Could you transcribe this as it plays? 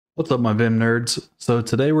What's up, my Vim nerds? So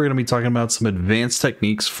today we're going to be talking about some advanced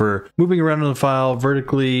techniques for moving around in the file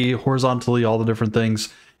vertically, horizontally, all the different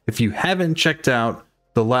things. If you haven't checked out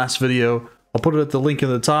the last video, I'll put it at the link in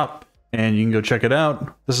the top and you can go check it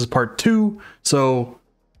out. This is part 2. So,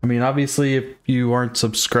 I mean, obviously if you aren't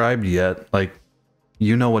subscribed yet, like,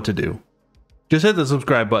 you know what to do. Just hit the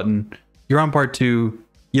subscribe button. You're on part 2.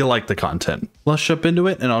 You like the content. Let's jump into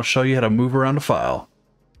it and I'll show you how to move around a file.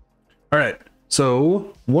 All right.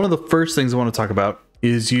 So one of the first things I want to talk about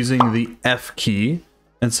is using the F key.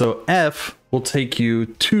 And so F will take you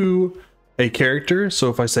to a character. So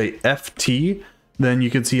if I say FT, then you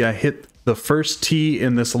can see I hit the first T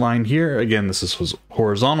in this line here. Again, this was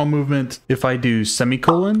horizontal movement. If I do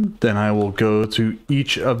semicolon, then I will go to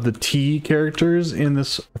each of the T characters in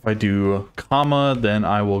this. If I do comma, then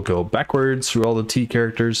I will go backwards through all the T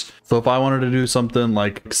characters. So if I wanted to do something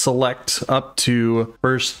like select up to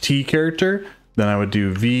first T character, then I would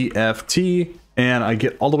do VFT and I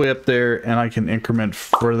get all the way up there and I can increment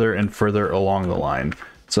further and further along the line.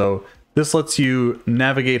 So this lets you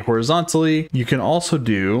navigate horizontally. You can also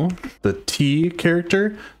do the T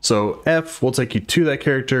character. So F will take you to that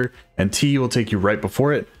character and T will take you right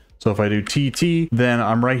before it. So if I do TT, then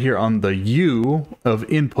I'm right here on the U of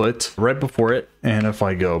input right before it. And if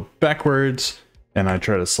I go backwards and I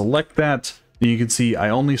try to select that, you can see I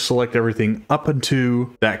only select everything up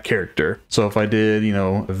into that character. So if I did,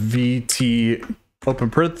 VT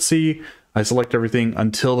open parenthesis, I select everything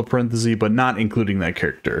until the parenthesis, but not including that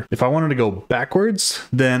character. If I wanted to go backwards,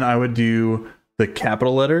 then I would do the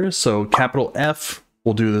capital letters. So capital F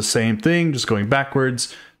will do the same thing, just going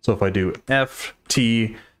backwards. So if I do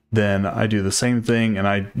FT, then I do the same thing and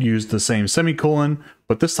I use the same semicolon,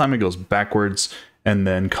 but this time it goes backwards, and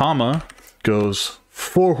then comma goes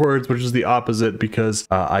forwards, which is the opposite because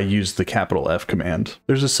I use the capital F command.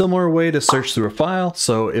 There's a similar way to search through a file.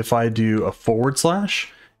 So if I do a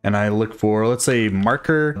 / and I look for, let's say,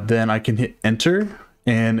 marker, then I can hit enter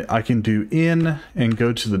and I can do in and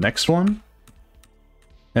go to the next one.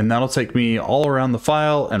 And that'll take me all around the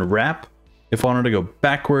file and wrap. If I wanted to go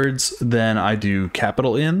backwards, then I do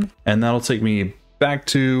capital N and that'll take me back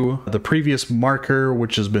to the previous marker,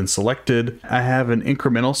 which has been selected. I have an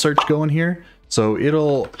incremental search going here. So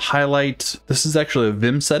it'll highlight, this is actually a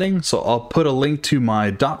Vim setting. So I'll put a link to my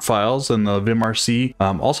dot files in the vimrc.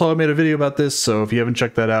 Also, I made a video about this. So if you haven't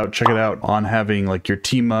checked that out, check it out on having like your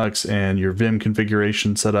tmux and your Vim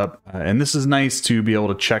configuration set up. And this is nice to be able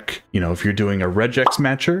to check, if you're doing a regex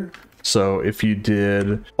matcher. So if you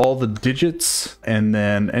did all the digits and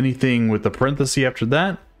then anything with the parenthesis after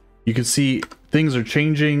that, you can see things are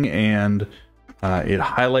changing and it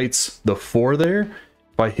highlights the 4 there.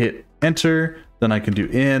 If I hit enter, then I can do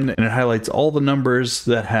in and it highlights all the numbers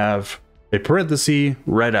that have a parenthesis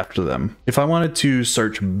right after them. If I wanted to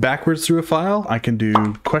search backwards through a file, I can do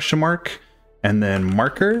 !mark and then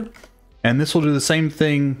marker, and this will do the same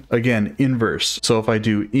thing again, inverse. So if I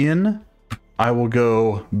do in, I will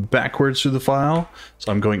go backwards through the file.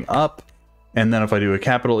 So I'm going up, and then if I do a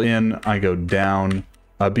capital N, I go down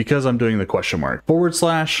because I'm doing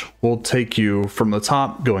the !. / will take you from the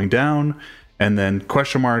top going down, and then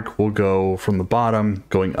 !mark will go from the bottom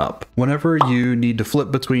going up. Whenever you need to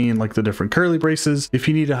flip between like the different curly braces, if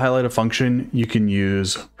you need to highlight a function, you can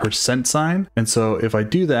use %. And so if I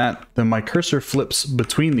do that, then my cursor flips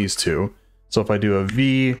between these two. So if I do a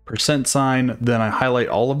V %, then I highlight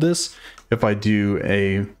all of this. If I do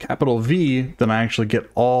a capital V, then I actually get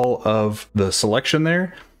all of the selection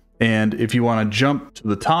there. And if you want to jump to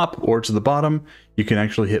the top or to the bottom, you can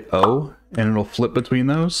actually hit O and it'll flip between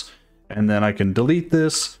those. And then I can delete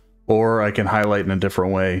this, or I can highlight in a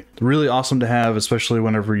different way. Really awesome to have, especially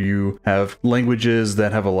whenever you have languages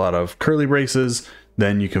that have a lot of curly braces,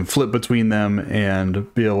 then you can flip between them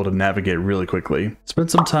and be able to navigate really quickly.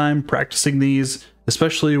 Spend some time practicing these,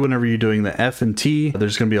 especially whenever you're doing the F and T.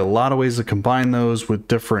 There's going to be a lot of ways to combine those with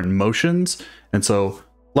different motions. And so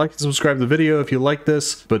like and subscribe to the video if you like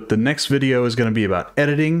this, but the next video is going to be about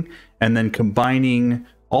editing and then combining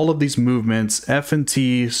all of these movements, F and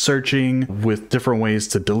T, searching with different ways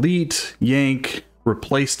to delete, yank,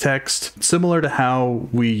 replace text. Similar to how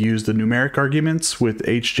we use the numeric arguments with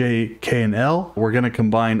H, J, K, and L, we're going to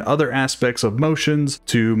combine other aspects of motions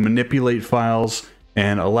to manipulate files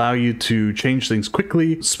and allow you to change things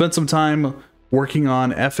quickly. Spend some time working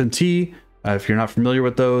on F and T if you're not familiar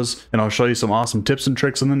with those, and I'll show you some awesome tips and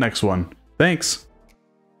tricks in the next one. Thanks!